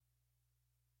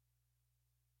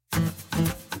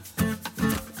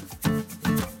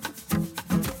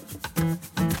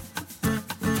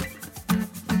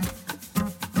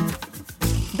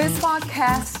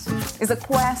podcast is a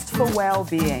quest for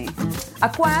well-being, a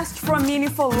quest for a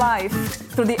meaningful life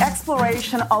through the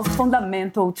exploration of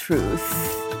fundamental truth.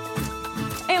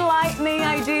 Enlightening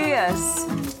ideas,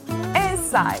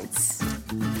 insights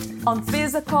on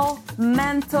physical,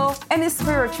 mental, and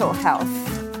spiritual health.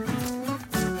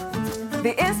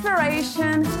 The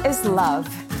inspiration is love.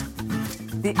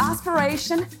 The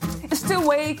aspiration is to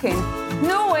awaken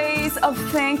new ways of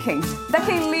thinking that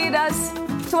can lead us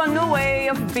to a new way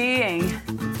of being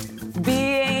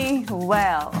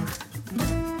well.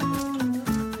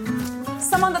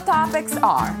 Some of the topics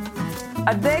are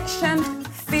addiction,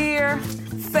 fear,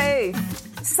 faith,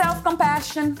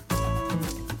 self-compassion,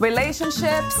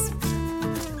 relationships,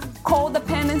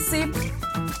 codependency,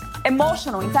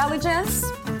 emotional intelligence,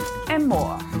 and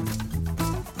more.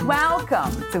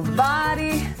 Welcome to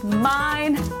Body,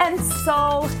 Mind, and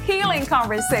Soul Healing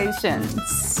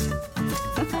Conversations.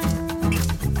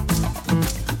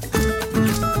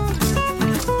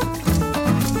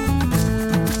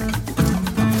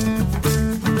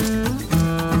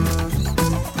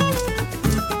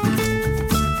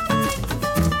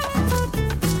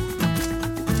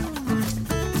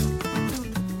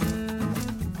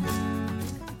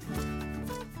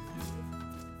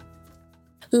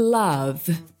 Love.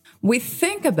 We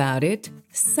think about it,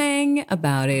 sing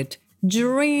about it,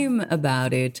 dream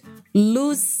about it,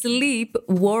 lose sleep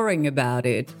worrying about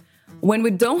it. When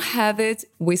we don't have it,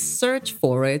 we search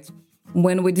for it.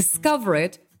 When we discover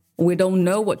it, we don't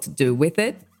know what to do with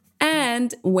it.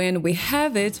 And when we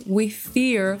have it, we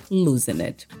fear losing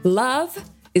it. Love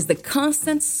is the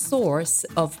constant source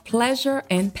of pleasure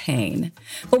and pain,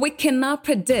 but we cannot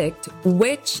predict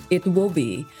which it will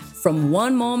be from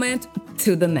one moment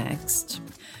to the next.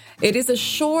 It is a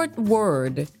short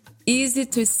word, easy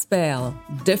to spell,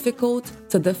 difficult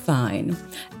to define,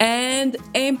 and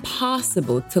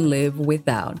impossible to live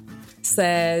without,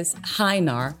 says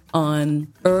Heinar on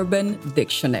Urban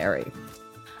Dictionary.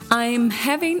 I'm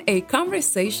having a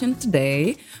conversation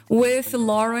today with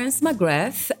Lawrence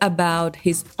McGrath about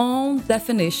his own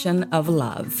definition of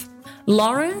love.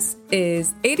 Lawrence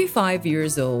is 85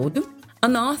 years old,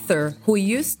 an author who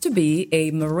used to be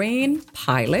a marine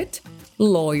pilot,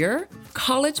 lawyer,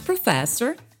 college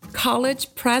professor,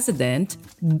 college president,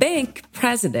 bank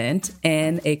president,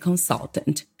 and a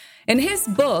consultant. In his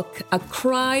book, A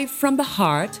Cry from the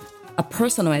Heart, a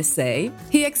personal essay,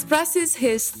 he expresses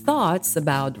his thoughts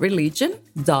about religion,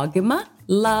 dogma,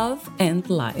 love, and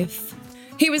life.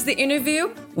 Here is the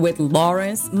interview with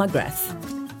Lawrence McGrath.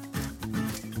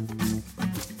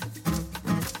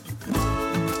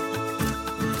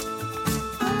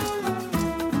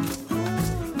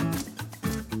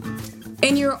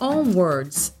 In your own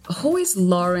words, who is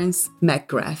Lawrence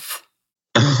McGrath?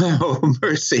 Oh,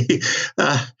 mercy.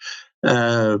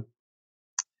 I'm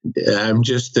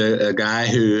just a guy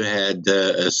who had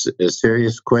a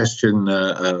serious question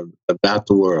about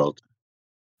the world.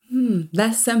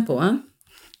 That's simple, huh?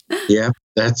 Yeah,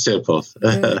 that's simple.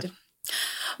 Good.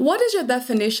 What is your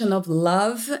definition of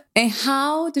love, and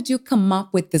how did you come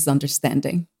up with this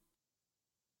understanding?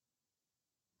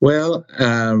 Well,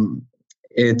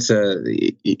 it's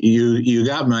you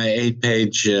got my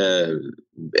 8-page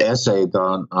essay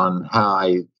on how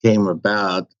I came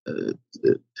about to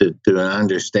an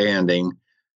understanding.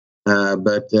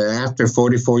 But after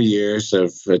 44 years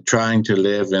of trying to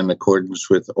live in accordance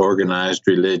with organized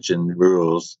religion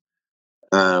rules,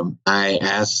 I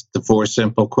asked the 4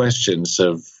 simple questions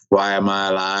of why am I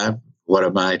alive? What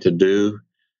am I to do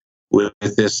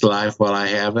with this life while I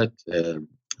have it?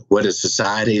 What is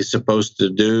society supposed to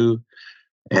do?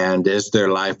 And is there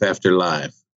life after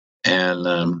life? And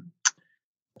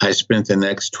I spent the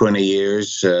next 20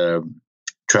 years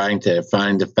trying to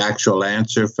find a factual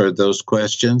answer for those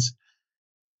questions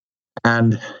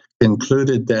and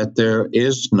concluded that there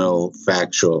is no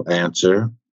factual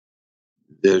answer.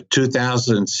 The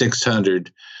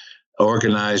 2,600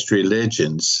 organized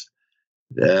religions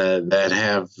that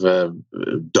have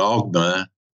dogma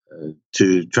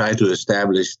to try to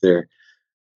establish their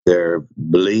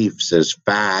beliefs as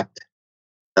fact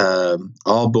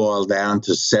all boil down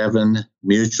to 7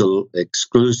 mutual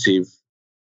exclusive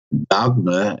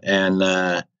dogma, and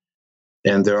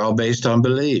they're all based on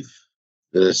belief.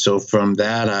 So from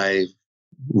that, I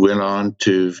went on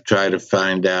to try to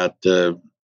find out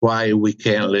why we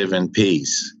can't live in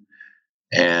peace.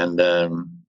 And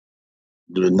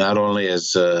not only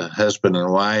as husband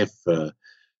and wife,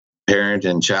 parent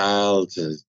and child,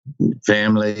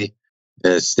 family,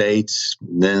 states,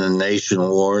 then the nation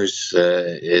wars.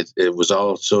 It was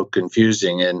all so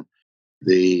confusing. And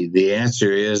the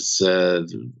answer is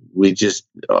we just,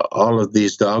 all of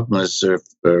these dogmas are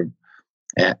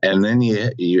And then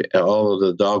all of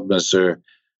the dogmas are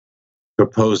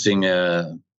proposing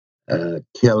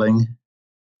killing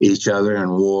each other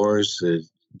in wars,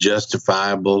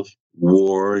 justifiable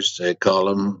wars, they call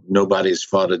them. Nobody's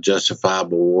fought a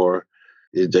justifiable war.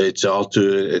 It's all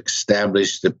to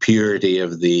establish the purity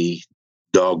of the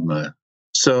dogma.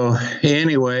 So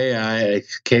anyway, I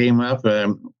came up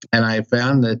and I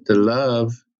found that the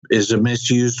love is a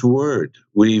misused word.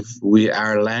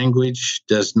 Our language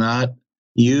does not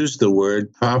use the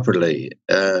word properly.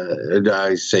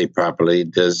 I say properly,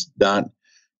 does not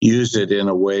use it in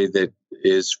a way that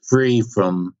is free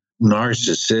from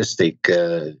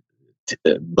narcissistic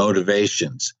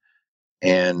motivations.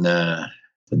 And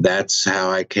that's how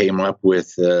I came up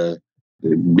with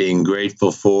being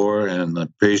grateful for and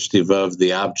appreciative of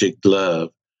the object love.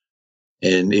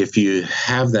 And if you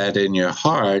have that in your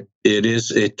heart,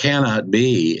 it cannot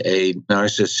be a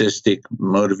narcissistic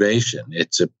motivation.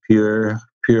 It's a pure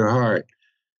heart.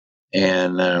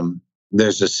 And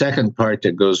there's a second part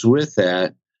that goes with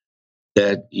that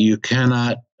you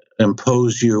cannot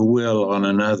impose your will on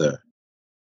another.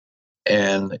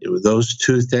 And those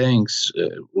two things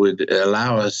would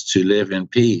allow us to live in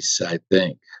peace, I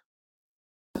think.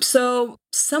 So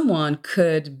someone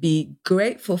could be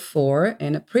grateful for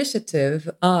and appreciative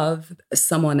of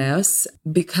someone else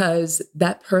because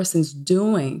that person's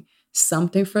doing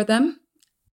something for them?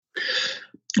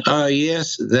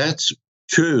 Yes, that's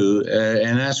true.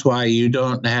 And that's why you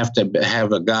don't have to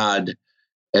have a God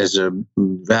as a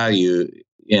value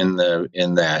in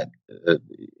that.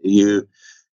 You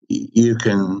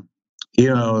can,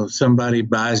 somebody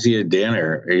buys you a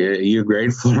dinner, you're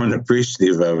grateful and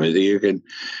appreciative of it.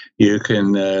 You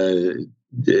can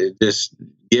just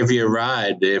give you a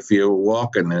ride if you're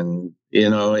walking, and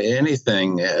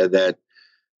anything that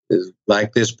is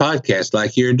like this podcast,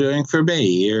 like you're doing for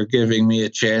me. You're giving me a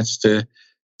chance to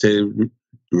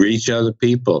reach other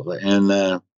people, and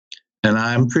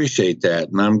I appreciate that,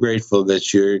 and I'm grateful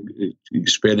that you're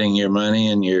spending your money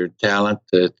and your talent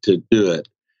to do it.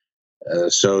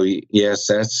 So yes,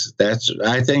 that's.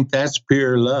 I think that's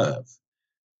pure love.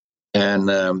 And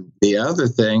the other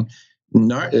thing,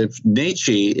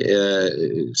 Nietzsche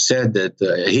said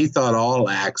that he thought all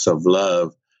acts of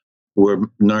love were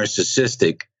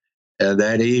narcissistic,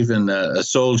 that even a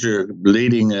soldier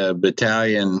leading a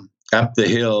battalion up the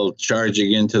hill,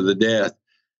 charging into the death,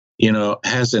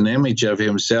 has an image of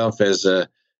himself as a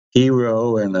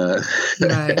hero and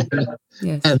right.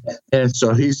 Yes. and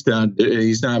so he's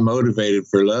not motivated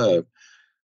for love.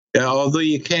 Although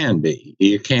you can be.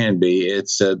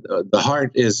 It's the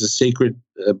heart is a secret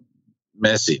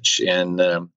message, and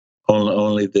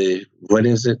only the what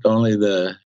is it? Only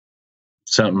the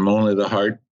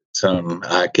heart. Something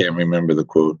I can't remember the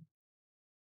quote.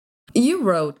 You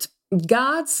wrote,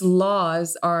 God's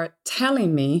laws are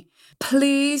telling me,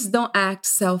 please don't act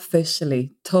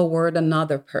selfishly toward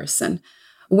another person.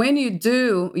 When you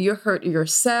do, you hurt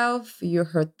yourself, you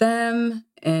hurt them,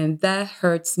 and that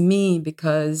hurts me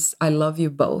because I love you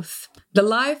both. The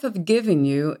life I've given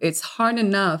you, it's hard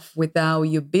enough without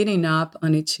you beating up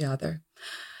on each other.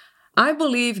 I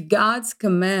believe God's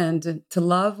command to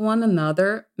love one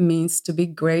another means to be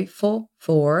grateful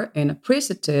for and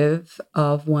appreciative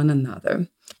of one another.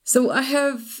 So I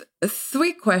have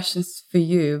 3 questions for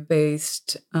you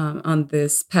based on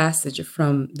this passage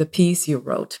from the piece you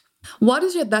wrote. What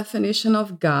is your definition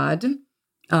of God?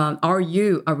 Are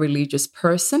you a religious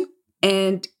person?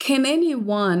 And can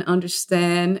anyone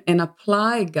understand and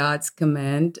apply God's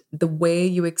command the way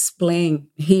you explain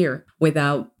here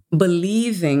without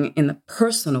believing in a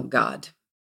personal God?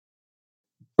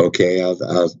 Okay,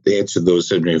 I'll answer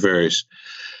those in reverse.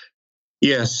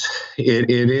 Yes, it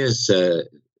is.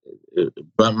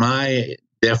 But my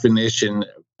definition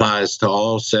applies to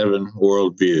all 7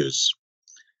 worldviews.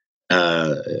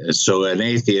 So an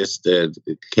atheist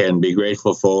can be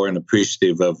grateful for and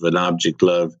appreciative of an object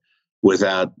love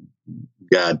without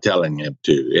God telling him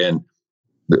to. And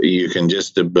you can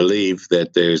just believe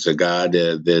that there's a God.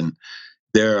 Then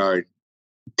there are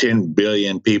 10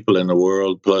 billion people in the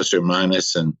world, plus or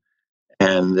minus, and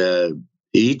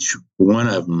each one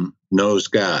of them knows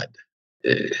God.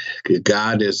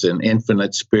 God is an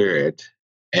infinite spirit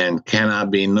and cannot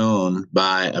be known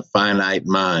by a finite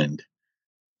mind.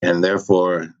 And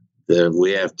therefore,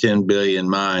 we have 10 billion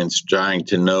minds trying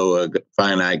to know a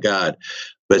finite God.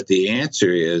 But the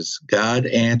answer is God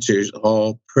answers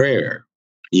all prayer.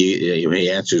 He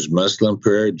answers Muslim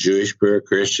prayer, Jewish prayer,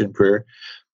 Christian prayer,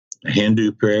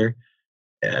 Hindu prayer.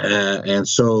 And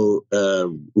so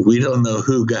we don't know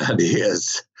who God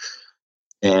is.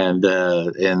 And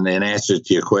in answer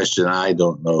to your question, I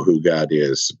don't know who God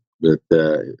is. but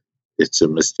it's a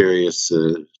mysterious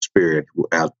spirit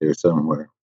out there somewhere.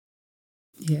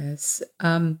 Yes.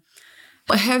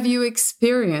 Have you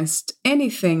experienced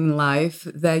anything in life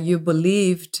that you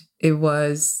believed it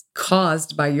was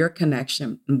caused by your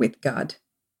connection with God?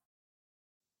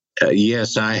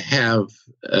 Yes, I have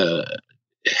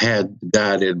had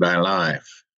God in my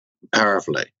life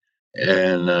powerfully.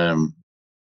 And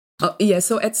Yeah,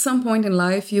 so at some point in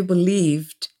life, you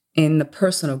believed in the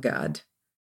personal God.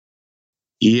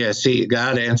 yes,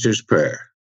 God answers prayer,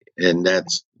 and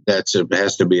has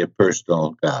to be a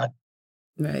personal God.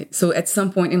 Right. So at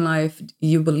some point in life,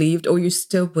 you believed, or you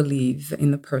still believe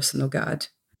in the personal God.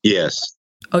 Yes.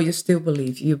 Oh, you still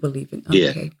believe. You believe in. Yeah.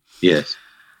 Okay. Yes.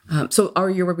 So are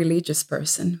you a religious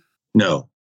person? No.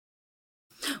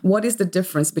 What is the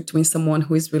difference between someone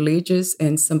who is religious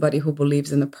and somebody who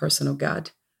believes in the personal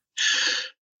God?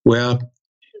 Well,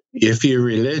 if you're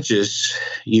religious,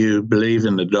 you believe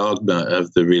in the dogma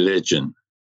of the religion,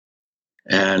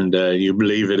 and you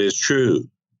believe it is true,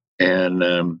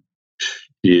 and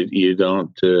you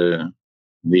don't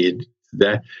need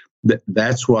that.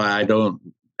 That's why I don't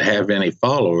have any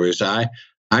followers. I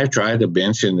try to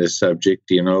mention this subject,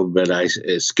 but I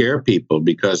scare people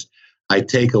because I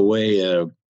take away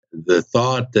the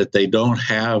thought that they don't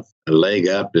have a leg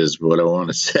up, is what I want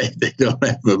to say. They don't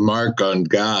have a mark on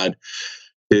God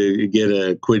to get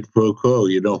a quid pro quo.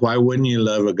 Why wouldn't you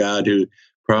love a God who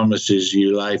promises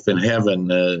you life in heaven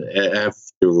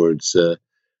afterwards?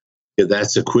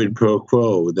 That's a quid pro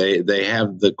quo. They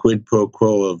have the quid pro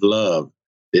quo of love.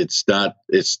 It's not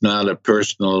a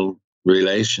personal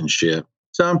relationship.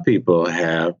 Some people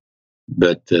have,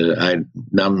 but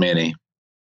not many.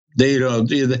 They don't.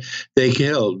 They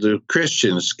killed the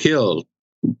Christians. Killed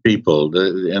people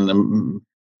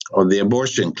or the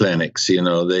abortion clinics.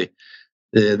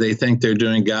 They think they're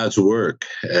doing God's work.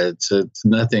 It's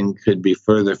nothing could be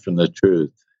further from the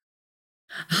truth.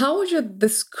 How would you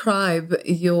describe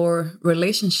your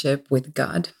relationship with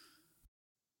God?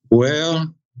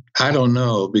 Well, I don't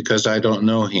know because I don't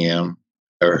know him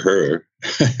or her.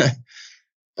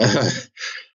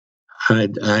 I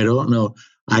don't know.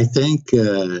 I think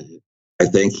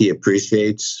he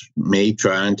appreciates me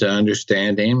trying to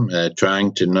understand him,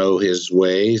 trying to know his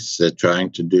ways,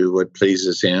 trying to do what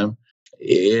pleases him.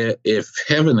 If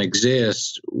heaven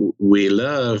exists, we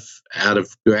love out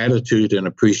of gratitude and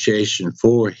appreciation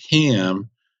for him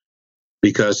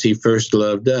because he first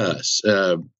loved us.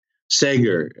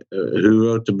 Sager, who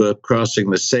wrote the book Crossing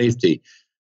the Safety,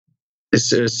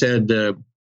 said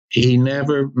he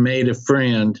never made a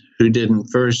friend who didn't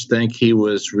first think he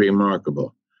was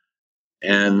remarkable.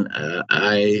 And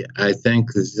I think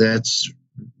that's,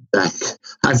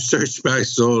 I've searched my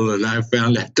soul and I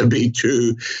found that to be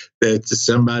true, that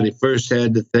somebody first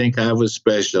had to think I was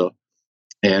special,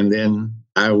 and then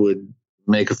I would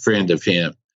make a friend of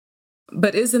him.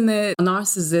 But isn't it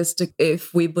narcissistic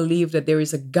if we believe that there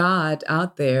is a God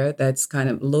out there that's kind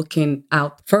of looking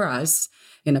out for us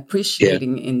and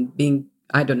appreciating and being,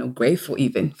 I don't know, grateful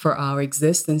even for our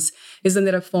existence? Isn't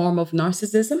it a form of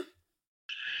narcissism?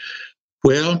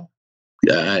 Well,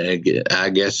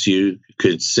 I guess you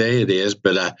could say it is,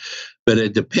 but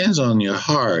it depends on your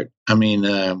heart. I mean,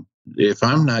 if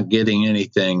I'm not getting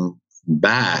anything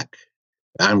back,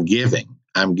 I'm giving.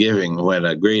 I'm giving when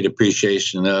a great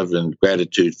appreciation of and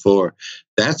gratitude for.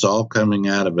 That's all coming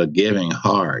out of a giving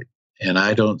heart, and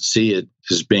I don't see it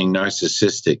as being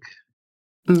narcissistic.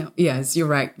 No, yes, you're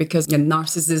right, because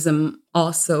narcissism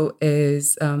also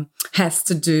has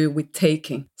to do with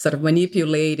taking, sort of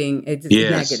manipulating. It's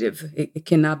negative. It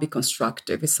cannot be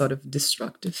constructive. It's sort of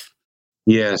destructive.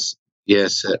 Yes,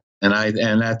 and I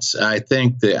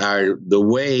think that the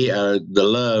way the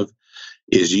love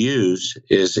is used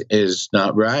is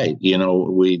not right.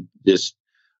 We just,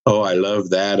 I love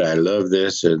that, I love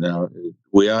this, and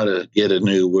we ought to get a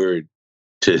new word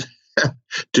to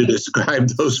to describe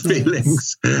those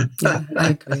feelings. Yeah, I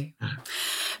agree.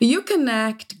 You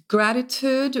connect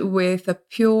gratitude with a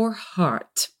pure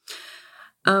heart.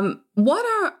 What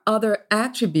are other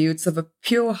attributes of a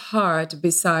pure heart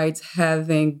besides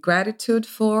having gratitude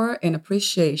for and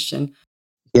appreciation?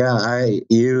 Yeah,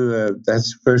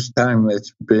 that's the first time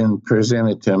it's been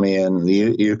presented to me, and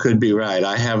you could be right.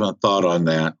 I haven't thought on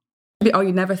that. Oh,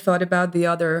 you never thought about the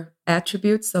other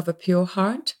attributes of a pure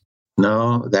heart?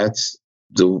 No, that's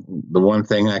the one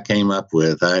thing I came up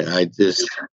with. I just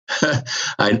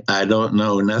I don't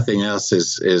know. Nothing else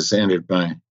is entered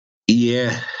my.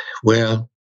 Yeah, well,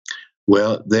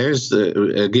 there's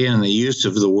again the use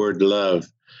of the word love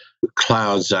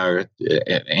clouds our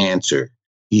answer.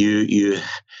 You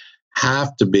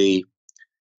have to be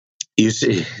You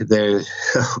see, there,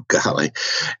 oh golly,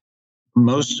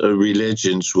 most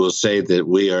religions will say that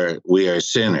we are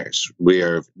sinners. We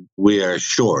are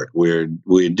short.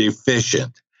 We're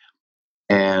deficient,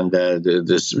 and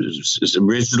this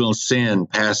original sin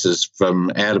passes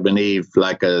from Adam and Eve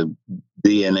like a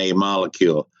DNA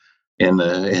molecule in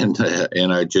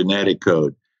our genetic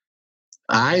code.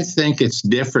 I think it's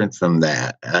different from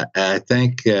that. I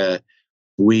think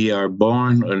we are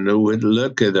born and would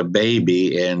look at a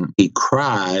baby and he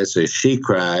cries or she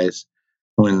cries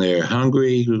when they're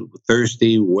hungry,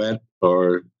 thirsty, wet,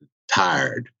 or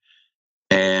tired.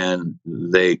 And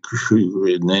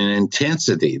in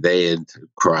intensity, they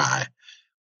cry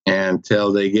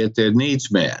until they get their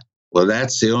needs met. Well,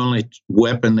 that's the only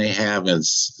weapon they have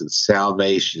is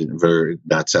salvation, or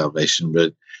not salvation,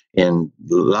 but in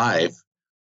life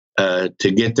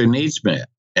to get their needs met.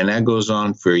 And that goes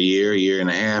on for a year and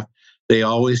a half. They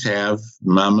always have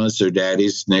mamas or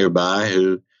daddies nearby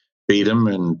who feed them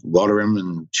and water them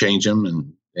and change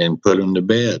them and put them to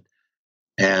bed.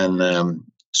 And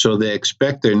so they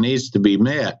expect their needs to be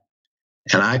met.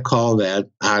 And I call that,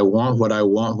 I want what I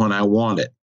want when I want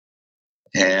it.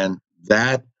 And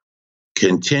that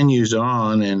continues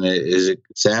on and is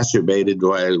exacerbated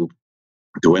by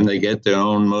when they get their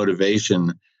own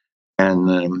motivation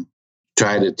and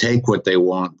try to take what they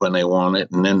want when they want it,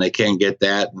 and then they can't get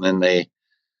that, and then they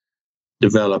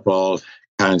develop all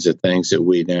kinds of things that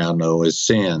we now know as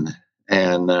sin.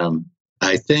 And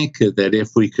I think that if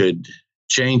we could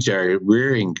change our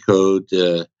rearing code,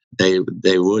 they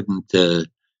wouldn't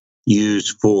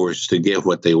use force to get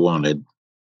what they wanted.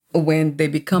 When they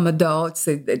become adults,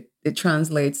 it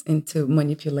translates into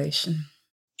manipulation.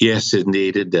 Yes,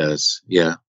 indeed, it does.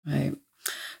 Yeah. Right.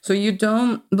 So you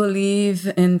don't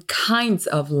believe in kinds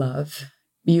of love.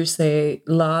 You say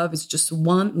love is just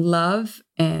one love,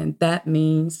 and that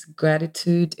means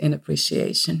gratitude and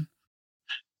appreciation.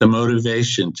 The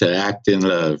motivation to act in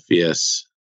love, yes.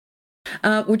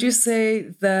 Would you say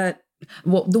that,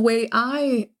 well, the way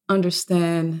I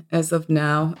understand as of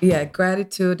now,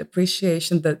 gratitude,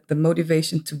 appreciation, the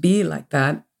motivation to be like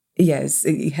that, yes,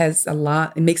 it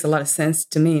makes a lot of sense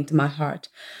to me, into my heart.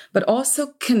 But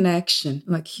also connection,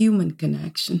 like human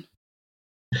connection.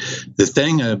 The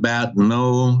thing about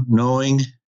knowing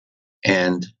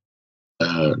and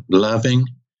loving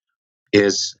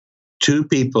is two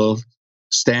people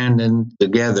standing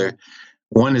together.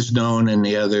 One is known and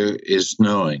the other is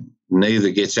knowing.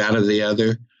 Neither gets out of the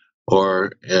other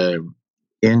or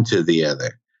into the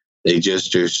other. They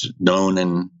just are known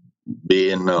and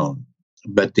being known.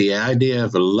 But the idea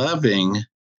of loving,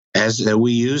 as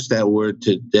we use that word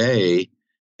today,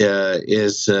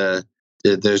 is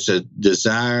there's a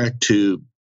desire to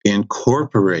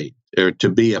incorporate or to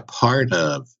be a part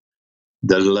of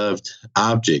the loved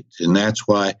object. And that's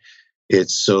why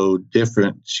it's so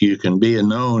different. You can be a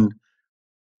known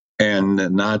and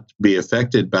not be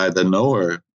affected by the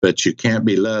knower, but you can't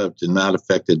be loved and not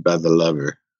affected by the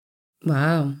lover.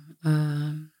 Wow.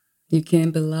 You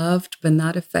can be loved, but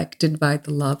not affected by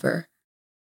the lover.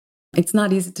 It's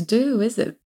not easy to do, is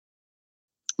it?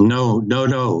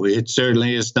 No. It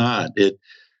certainly is not. It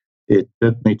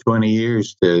took me 20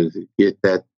 years to get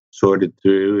that sorted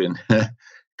through, and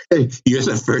you're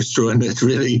the first one that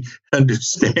really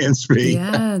understands me.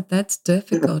 Yeah, that's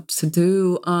difficult to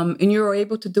do. And you're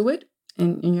able to do it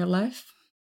in your life?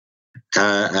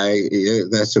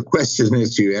 That's a question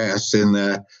that you asked,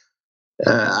 and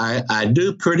I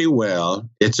do pretty well.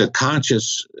 It's a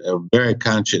very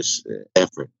conscious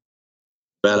effort.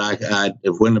 But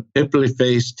when a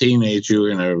pimply-faced teenager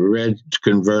in a red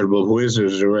convertible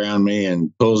whizzes around me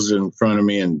and pulls in front of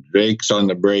me and brakes on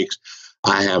the brakes,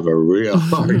 I have a real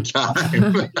hard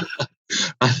time.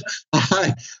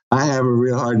 I have a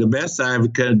real hard. The best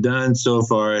I've done so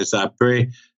far is I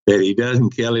pray that he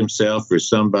doesn't kill himself or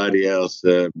somebody else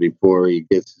before he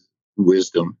gets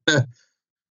wisdom.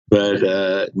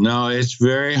 But no, it's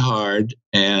very hard,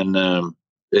 and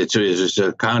it's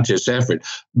a conscious effort.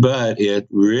 But it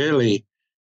really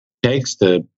takes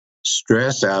the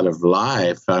stress out of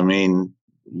life. I mean,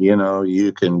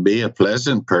 you can be a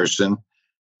pleasant person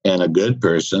and a good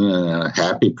person and a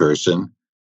happy person,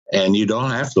 and you don't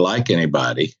have to like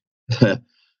anybody. But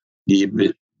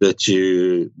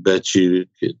you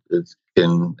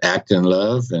can act in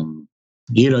love, and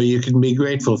you can be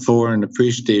grateful for and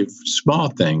appreciative small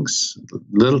things,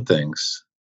 little things.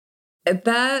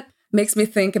 That makes me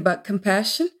think about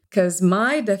compassion, because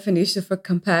my definition for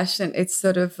compassion, it's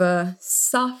sort of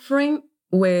suffering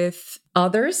with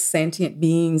others, sentient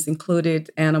beings, included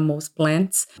animals,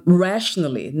 plants,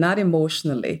 rationally, not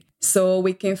emotionally. So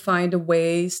we can find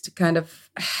ways to kind of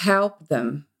help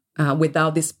them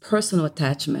without this personal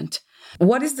attachment.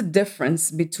 What is the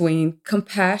difference between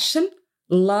compassion,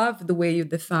 love, the way you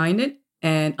define it,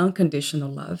 and unconditional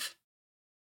love?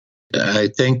 I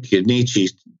think Nietzsche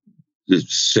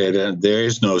said there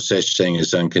is no such thing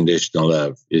as unconditional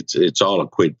love. It's all a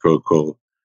quid pro quo.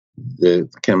 The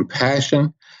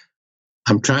compassion,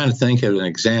 I'm trying to think of an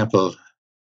example.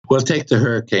 Well, take the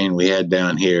hurricane we had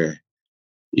down here.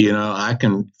 I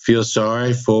can feel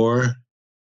sorry for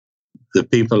the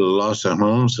people who lost their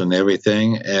homes and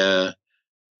everything,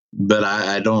 but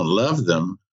I don't love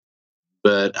them.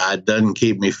 But it doesn't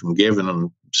keep me from giving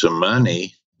them some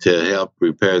money to help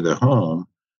repair their home.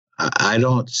 I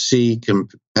don't see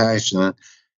compassion.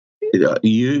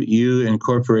 You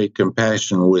incorporate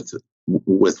compassion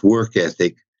with work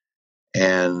ethic,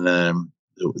 and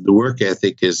the work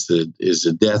ethic is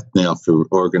the death knell for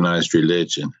organized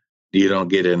religion. You don't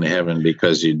get into heaven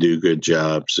because you do good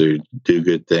jobs or do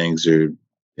good things or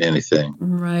anything.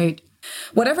 Right.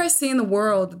 Whatever I see in the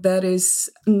world that is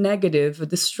negative or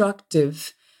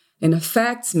destructive and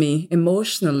affects me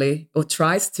emotionally or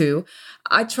tries to,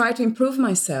 I try to improve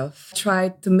myself, try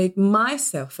to make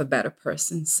myself a better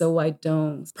person so I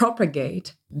don't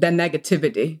propagate the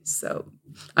negativity. So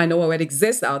I know it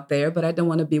exists out there, but I don't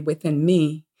want to be within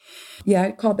me. Yeah,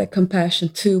 I call that compassion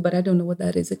too, but I don't know what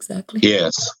that is exactly.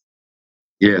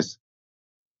 Yes.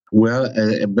 Well,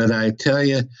 but I tell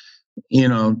you,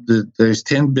 there's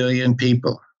 10 billion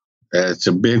people. It's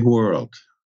a big world.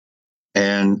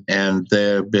 And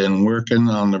they've been working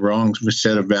on the wrong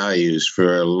set of values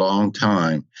for a long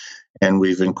time. And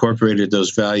we've incorporated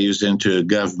those values into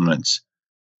governments.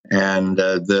 And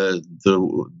the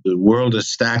world is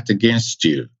stacked against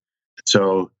you.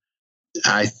 So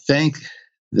I think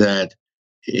that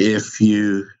if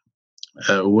you,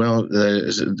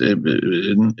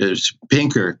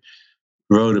 Pinker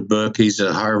wrote a book. He's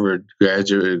a Harvard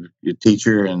graduate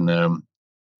teacher, and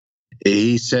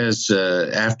he says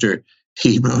after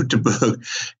he wrote the book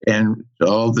and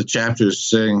all the chapters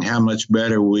saying how much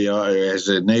better we are as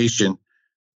a nation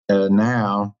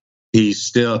now, he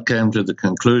still came to the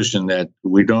conclusion that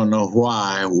we don't know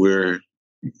why we're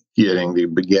getting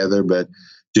together, but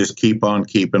just keep on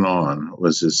keeping on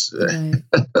was his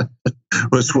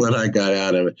was what I got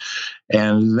out of it.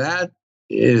 And that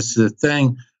is the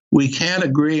thing. We can't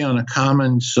agree on a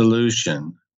common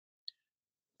solution.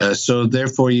 So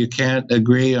therefore, you can't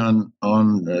agree on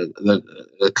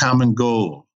the common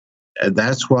goal. And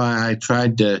that's why I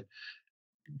tried to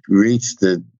reach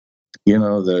the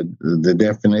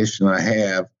definition I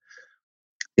have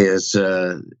is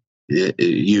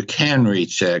you can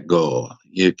reach that goal.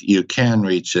 You can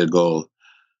reach a goal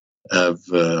of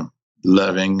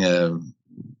loving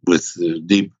with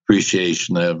deep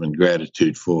appreciation of and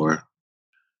gratitude for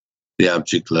the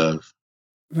object love.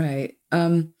 Right.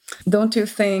 Don't you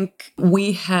think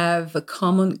we have a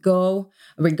common goal,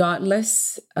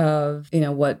 regardless of,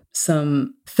 what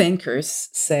some thinkers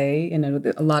say,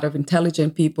 a lot of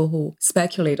intelligent people who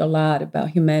speculate a lot about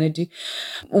humanity.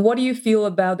 What do you feel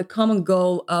about the common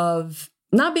goal of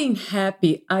not being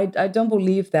happy? I don't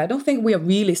believe that. I don't think we are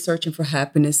really searching for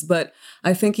happiness, but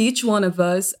I think each one of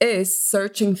us is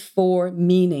searching for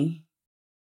meaning.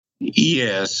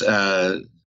 Yes.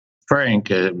 Frank,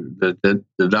 the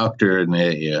doctor in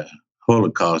the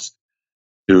Holocaust,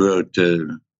 who wrote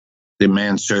The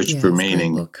Man's Search for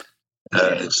Meaning,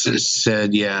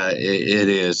 said, it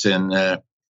is. And,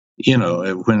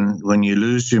 when you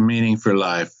lose your meaning for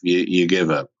life, you give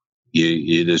up.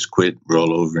 You just quit,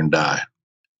 roll over, and die.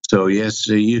 So, yes,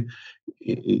 and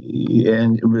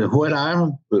what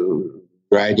I'm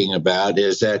writing about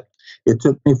is that it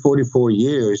took me 44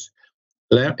 years.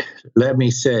 Let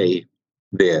me say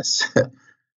this.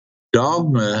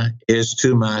 Dogma is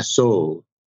to my soul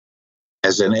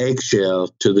as an eggshell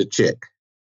to the chick.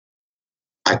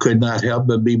 I could not help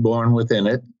but be born within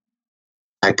it.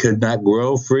 I could not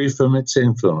grow free from its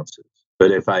influences.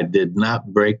 But if I did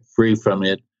not break free from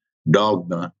it,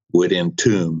 dogma would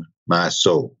entomb my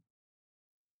soul.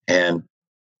 And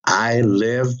I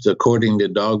lived according to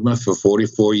dogma for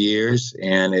 44 years,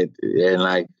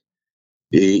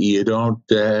 you don't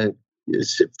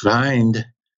find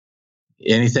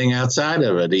anything outside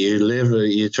of it.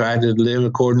 You try to live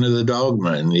according to the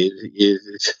dogma, and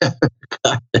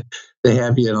they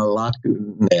have you in a lock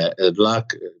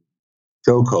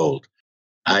chokehold.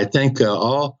 I think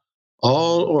all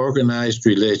organized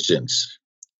religions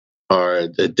are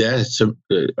the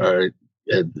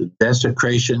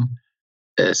desecration,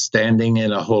 standing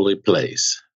in a holy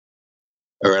place,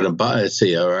 or an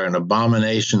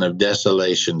abomination of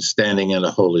desolation, standing in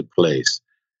a holy place,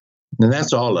 and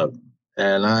that's all of them.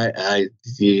 And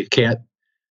you can't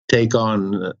take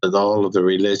on all of the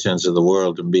religions of the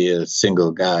world and be a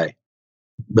single guy.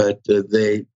 But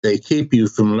they keep you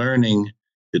from learning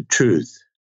the truth.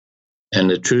 And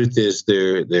the truth is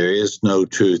there is no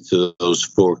truth to those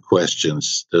four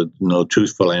questions, no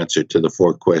truthful answer to the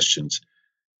four questions.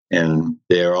 And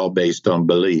they're all based on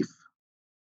belief.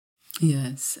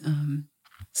 Yes.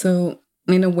 So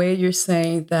in a way, you're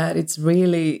saying that it's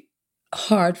really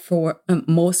hard for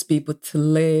most people to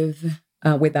live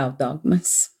without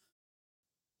dogmas.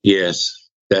 Yes,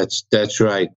 that's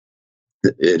right.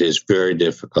 It is very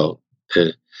difficult.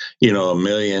 A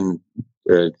million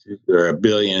or a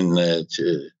billion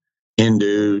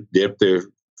Hindu dip their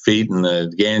feet in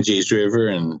the Ganges River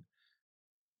and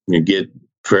you get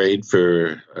prayed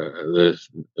for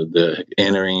the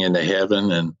entering into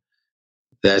heaven, and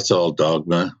that's all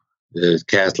dogma. The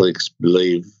Catholics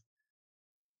believe,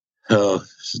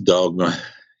 dogma.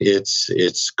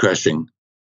 It's crushing.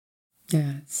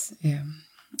 Yes, yeah.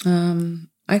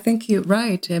 I think you're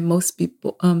right. And most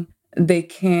people, they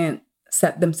can't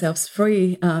set themselves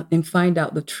free and find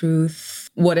out the truth,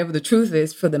 whatever the truth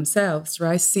is for themselves,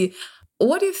 right? See,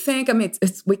 what do you think? I mean,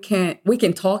 we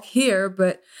can talk here,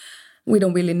 but we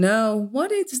don't really know.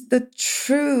 What is the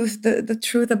truth, the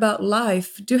truth about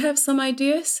life? Do you have some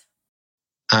ideas?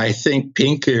 I think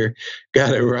Pinker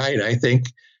got it right. I think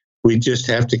we just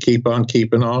have to keep on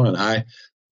keeping on. I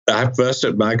fussed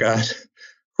at my God.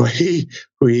 He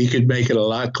could make it a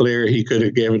lot clearer. He could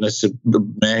have given us a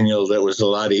manual that was a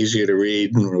lot easier to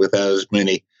read and without as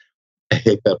many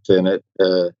hiccups in it.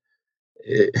 But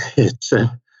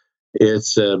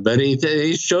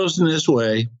he's chosen this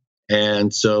way,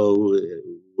 and so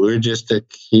we're just to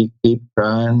keep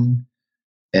trying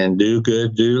and do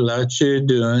good, do what you're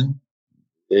doing.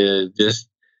 Just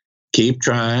keep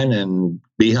trying and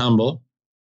be humble,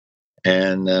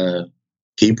 and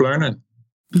keep learning.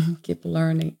 Keep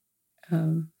learning.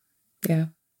 Yeah,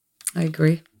 I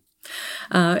agree.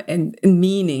 And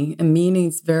meaning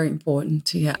is very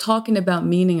important. Yeah, talking about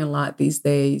meaning a lot these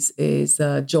days is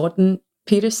Jordan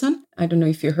Peterson. I don't know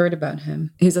if you heard about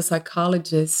him. He's a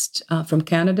psychologist from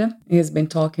Canada. He has been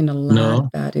talking a lot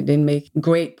about it and make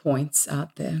great points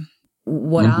out there.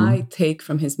 What I take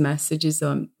from his message is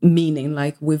meaning,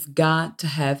 like we've got to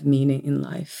have meaning in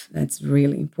life. That's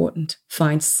really important.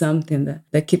 Find something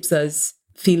that keeps us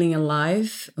feeling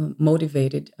alive,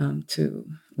 motivated to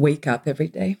wake up every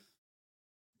day.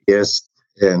 Yes,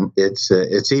 and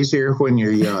it's easier when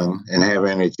you're young and have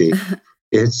energy.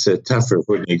 It's tougher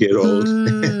when you get old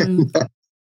and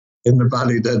the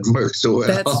body doesn't work so well.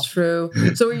 That's true.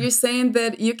 So are you saying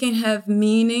that you can have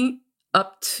meaning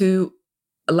up to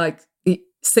like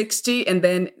 60 and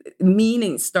then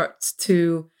meaning starts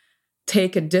to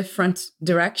take a different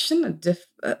direction,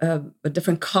 a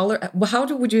different color? How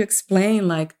would you explain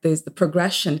like this, the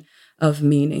progression of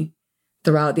meaning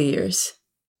throughout the years?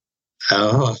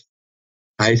 Oh,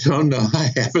 I don't know.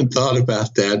 I haven't thought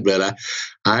about that, but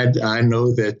I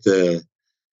know that the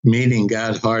meaning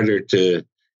got harder to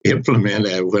implement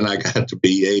when I got to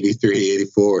be 83,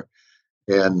 84.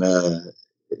 And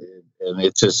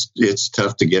it's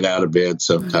tough to get out of bed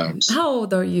sometimes. How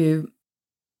old are you?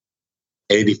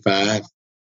 85.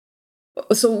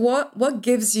 So what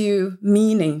gives you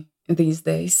meaning these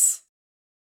days?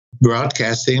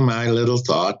 Broadcasting my little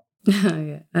thought.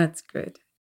 Yeah, that's good.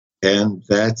 And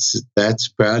that's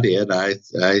about it.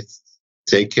 I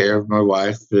take care of my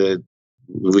wife.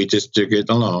 We just are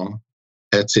getting along.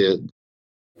 That's it.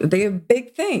 They're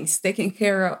big things. Taking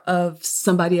care of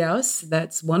somebody else,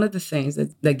 that's one of the things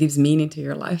that gives meaning to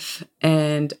your life.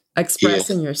 And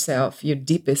expressing yourself, your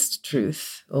deepest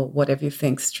truth, or whatever you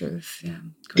think's truth. Yeah.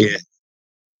 Great. Yeah.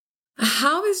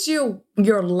 How is your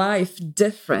life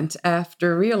different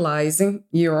after realizing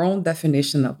your own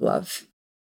definition of love?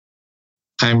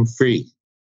 I'm free.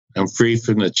 I'm free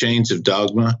from the chains of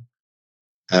dogma.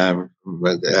 I'm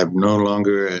no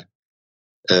longer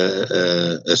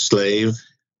a slave.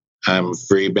 I'm a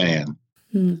free man.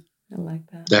 I like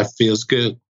that. That feels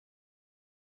good.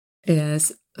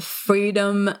 Yes.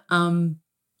 Freedom in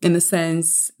the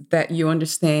sense that you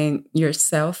understand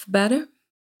yourself better?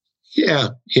 Yeah,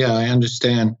 I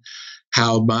understand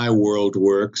how my world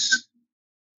works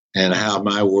and how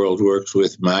my world works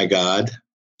with my God.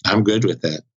 I'm good with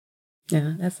that.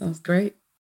 Yeah, that sounds great.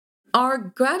 Are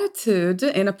gratitude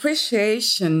and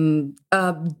appreciation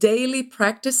daily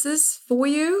practices for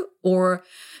you, or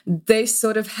they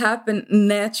sort of happen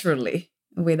naturally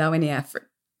without any effort?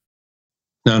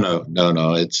 No.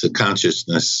 It's a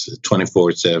consciousness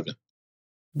 24/7.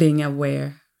 Being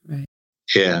aware, right?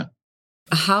 Yeah.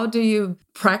 How do you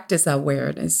practice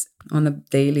awareness on a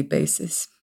daily basis?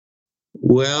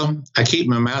 Well, I keep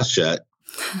my mouth shut,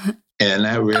 and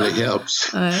that really helps.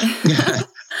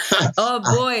 Oh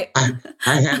boy.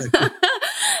 I had a,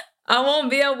 I won't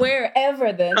be aware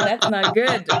ever then. That's not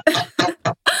good.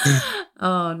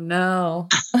 Oh no.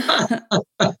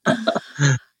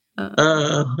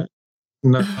 uh,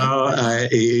 no,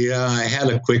 I had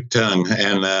a quick tongue,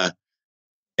 and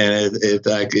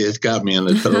it got me in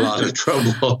a lot of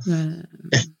trouble.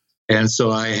 And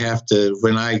so I have to,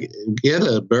 when I get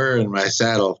a burr in my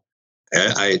saddle,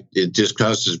 it just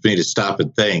causes me to stop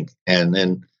and think, and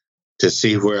then to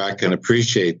see where I can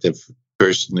appreciate the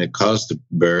person that caused the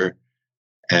burr,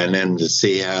 and then to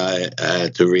see how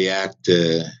to react.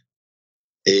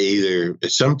 Either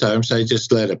sometimes I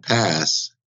just let it pass.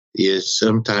 Yes,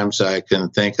 sometimes I can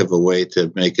think of a way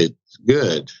to make it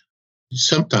good.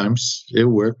 Sometimes it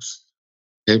works.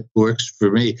 It works for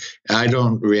me. I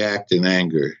don't react in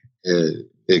anger,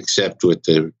 except with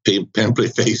the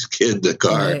pimply-faced kid in the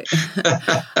car. Right.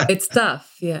 It's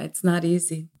tough. Yeah, it's not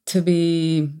easy to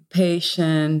be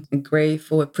patient,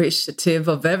 grateful, appreciative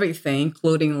of everything,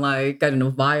 including like, I don't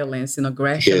know, violence and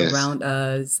aggression around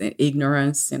us, and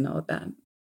ignorance and all that.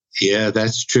 Yeah,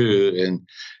 that's true.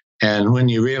 And when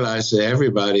you realize that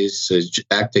everybody's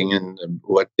acting in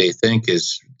what they think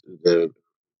is the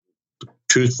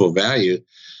truthful value,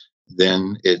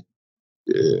 then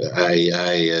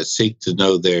I seek to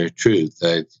know their truth.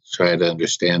 I try to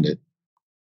understand it.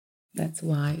 That's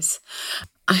wise.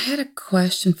 I had a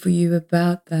question for you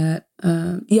about that.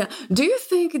 Do you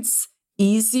think it's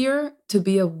easier to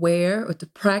be aware or to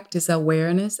practice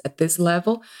awareness at this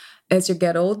level as you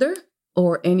get older,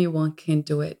 or anyone can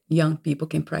do it? Young people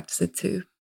can practice it too.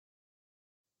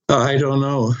 I don't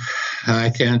know. I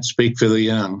can't speak for the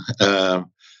young.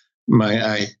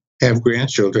 I have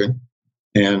grandchildren,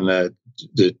 and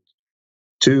the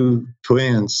two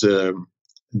twins.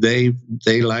 They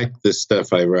like the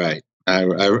stuff I write.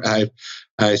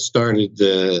 I started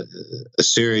a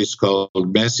series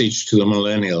called "Message to the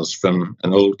Millennials" from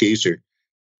an old geezer,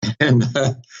 and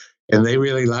they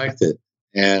really liked it.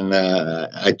 And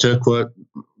I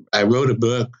wrote a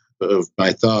book of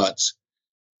my thoughts,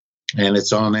 and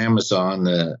it's on Amazon.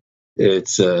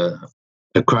 It's A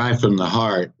Cry from the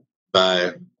Heart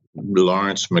by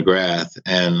Lawrence McGrath,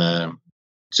 and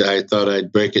so I thought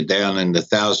I'd break it down into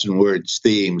 1,000-word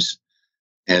themes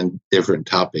and different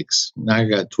topics. I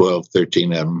got 12,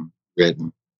 13 of them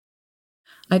written.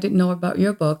 I didn't know about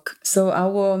your book, so I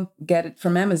will get it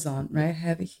from Amazon, right? I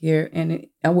have it here, and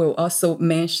I will also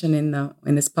mention in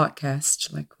this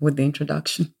podcast, like with the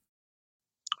introduction.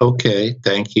 Okay,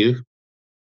 thank you.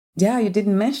 Yeah, you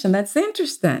didn't mention. That's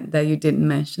interesting that you didn't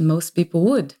mention. Most people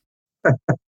would.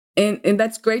 And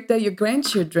that's great that your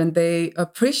grandchildren, they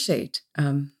appreciate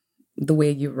the way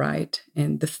you write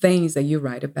and the things that you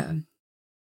write about.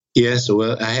 Yes,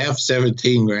 well, I have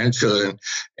 17 grandchildren,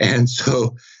 and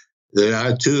so there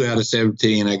are 2 out of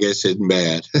 17, I guess, isn't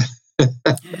bad.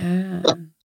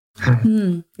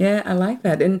 Yeah, I like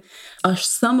that. And are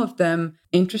some of them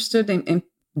interested in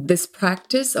this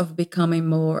practice of becoming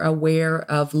more aware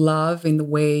of love in the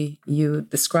way you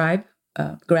describe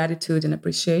gratitude and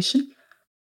appreciation?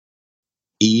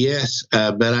 Yes,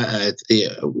 but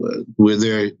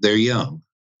they're young,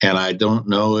 and I don't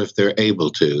know if they're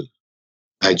able to.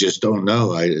 I just don't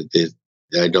know. I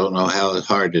don't know how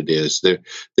hard it is.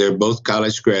 They're both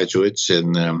college graduates,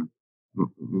 and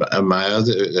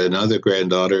another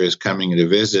granddaughter is coming to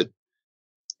visit,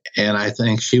 and I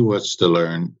think she wants to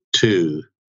learn too.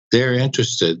 They're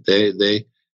interested. The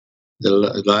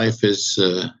life is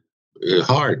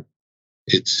hard.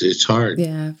 It's hard.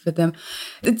 Yeah, for them.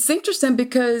 It's interesting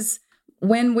because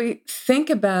when we think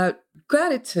about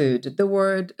gratitude, the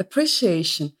word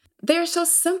appreciation, they're so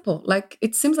simple. Like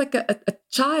it seems like a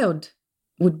child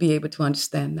would be able to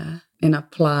understand that and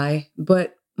apply,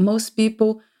 but most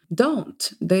people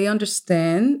don't. They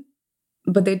understand,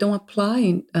 but they don't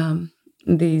apply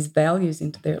these values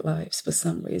into their lives for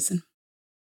some reason.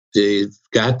 They've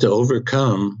got to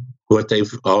overcome what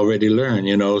they've already learned.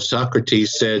 You know,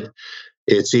 Socrates said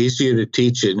it's easier to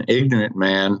teach an ignorant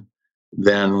man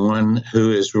than one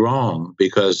who is wrong,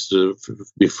 because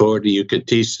before you could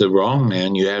teach the wrong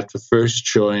man, you have to first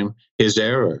show him his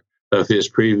error of his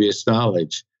previous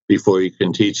knowledge before you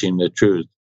can teach him the truth.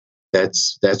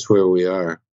 That's where we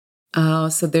are.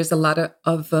 So there's a lot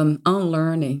of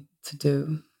unlearning to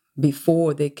do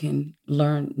before they can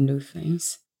learn new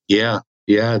things. Yeah,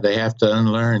 they have to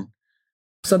unlearn.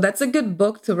 So that's a good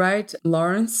book to write,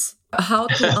 Lawrence. How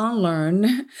to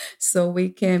unlearn so we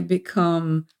can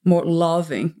become more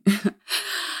loving.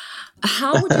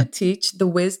 How would you teach the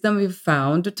wisdom you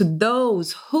found to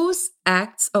those whose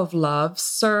acts of love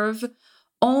serve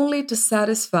only to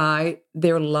satisfy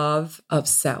their love of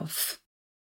self?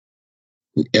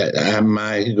 Yeah,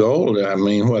 my goal, I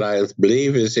mean, what I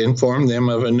believe is inform them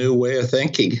of a new way of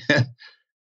thinking.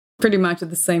 Pretty much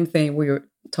the same thing we were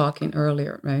talking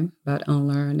earlier, right? About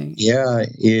unlearning. Yeah,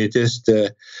 you just,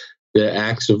 the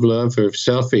acts of love are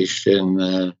selfish,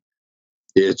 and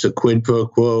it's a quid pro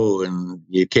quo, and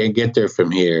you can't get there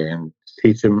from here, and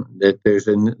teach them that there's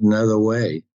another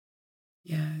way.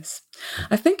 Yes.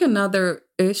 I think another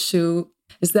issue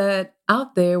is that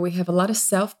out there we have a lot of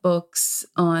self-books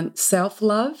on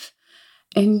self-love.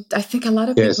 And I think a lot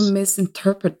of people Yes.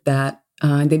 misinterpret that.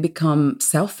 They become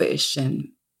selfish and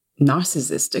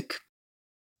narcissistic.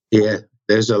 Yeah,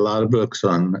 there's a lot of books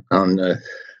on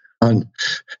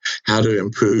how to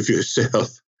improve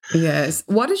yourself. Yes.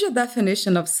 What is your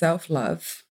definition of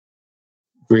self-love?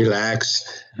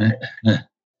 Relax,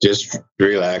 just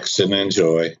relax and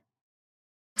enjoy.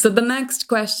 So the next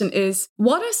question is,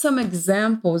 what are some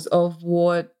examples of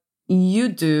what you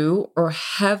do or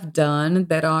have done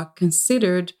that are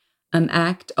considered an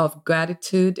act of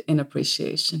gratitude and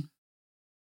appreciation?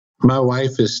 My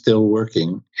wife is still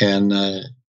working, and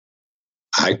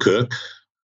I cook,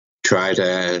 try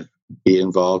to be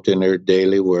involved in her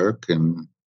daily work, and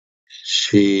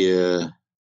she,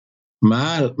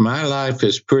 my life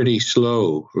is pretty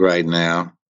slow right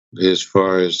now as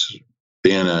far as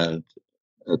being a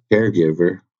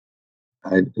caregiver.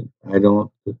 I I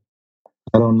don't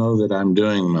I don't know that I'm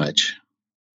doing much.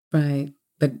 Right.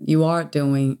 But you are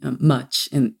doing much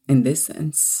in this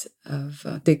sense of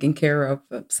taking care of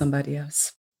somebody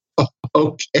else.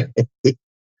 Okay.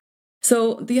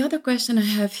 So the other question I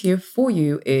have here for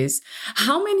you is,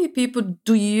 how many people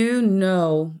do you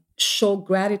know show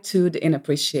gratitude and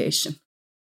appreciation?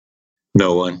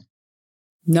 No one.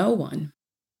 No one.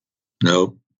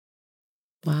 No.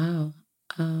 Wow.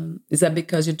 Is that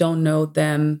because you don't know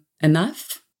them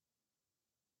enough?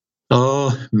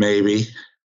 Oh, maybe,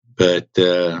 but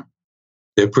they're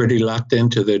pretty locked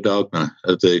into their dogma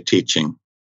of the teaching.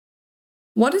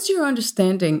 What is your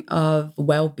understanding of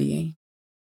well-being?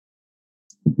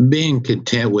 Being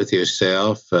content with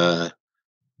yourself,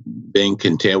 being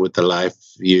content with the life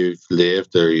you've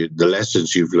lived, or the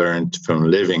lessons you've learned from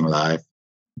living life,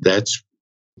 that's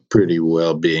pretty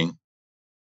well-being.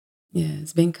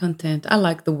 Yes, being content. I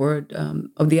like the word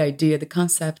of the idea, the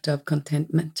concept of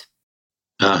contentment.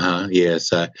 Yes.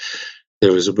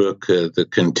 There was a book, The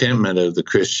Contentment of the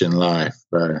Christian Life.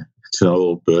 It's an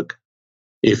old book.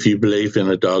 If you believe in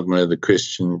the dogma of the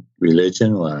Christian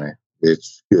religion, why,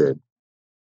 it's good.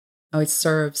 Oh, it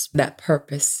serves that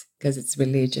purpose because it's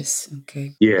religious.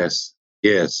 Okay. Yes,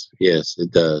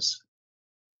 it does.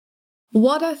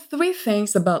 What are 3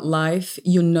 things about life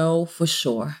you know for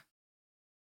sure?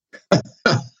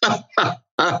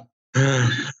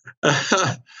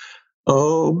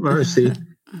 Oh, mercy.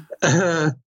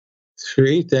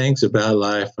 3 things about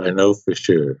life I know for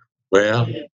sure. Well,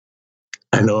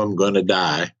 I know I'm going to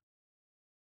die.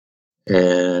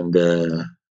 And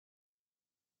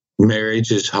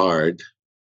marriage is hard.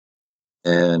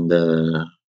 And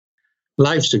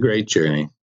life's a great journey.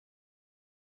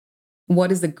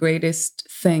 What is the greatest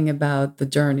thing about the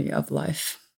journey of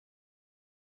life?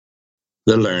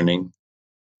 The learning.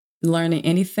 Learning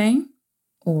anything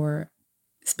or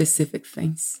specific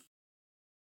things?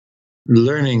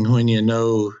 Learning when you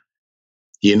know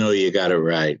you got it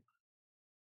right.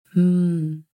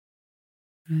 Hmm.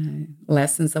 Right.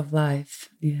 Lessons of life.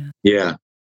 Yeah. Yeah.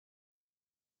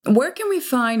 Where can we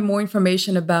find more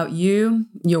information about you,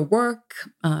 your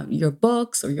work, your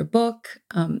books, or your book,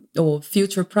 or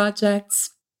future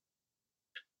projects?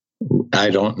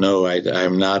 I don't know.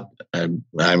 I'm not.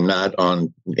 I'm not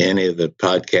on any of the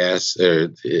podcasts.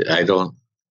 Or I don't.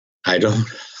 I'm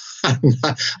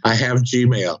not, I have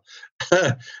Gmail.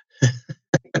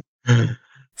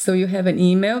 So you have an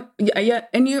email, yeah,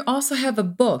 and you also have a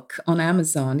book on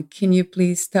Amazon. Can you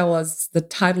please tell us the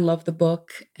title of the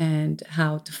book and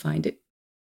how to find it?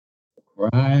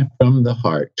 Cry from the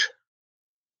Heart.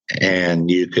 And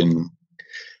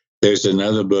there's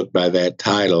another book by that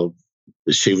title.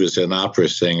 She was an opera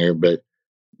singer, but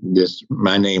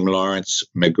my name, Lawrence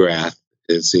McGrath,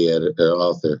 is the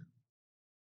author.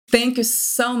 Thank you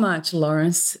so much,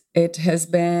 Lawrence. It has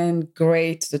been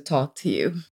great to talk to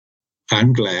you.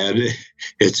 I'm glad.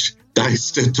 It's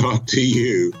nice to talk to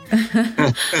you.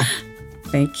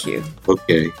 Thank you.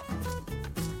 Okay.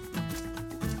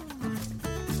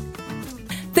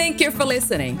 Thank you for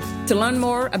listening. To learn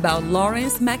more about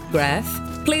Lawrence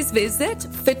McGrath, please visit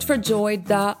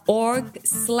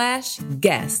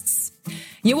fitforjoy.org/guests.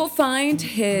 You will find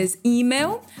his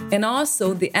email and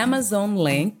also the Amazon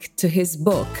link to his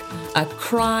book, A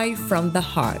Cry from the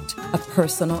Heart, a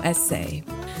personal essay.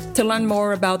 To learn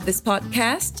more about this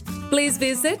podcast, please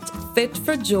visit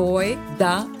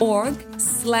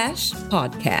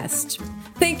fitforjoy.org/podcast.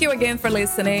 Thank you again for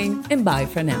listening, and bye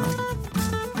for now.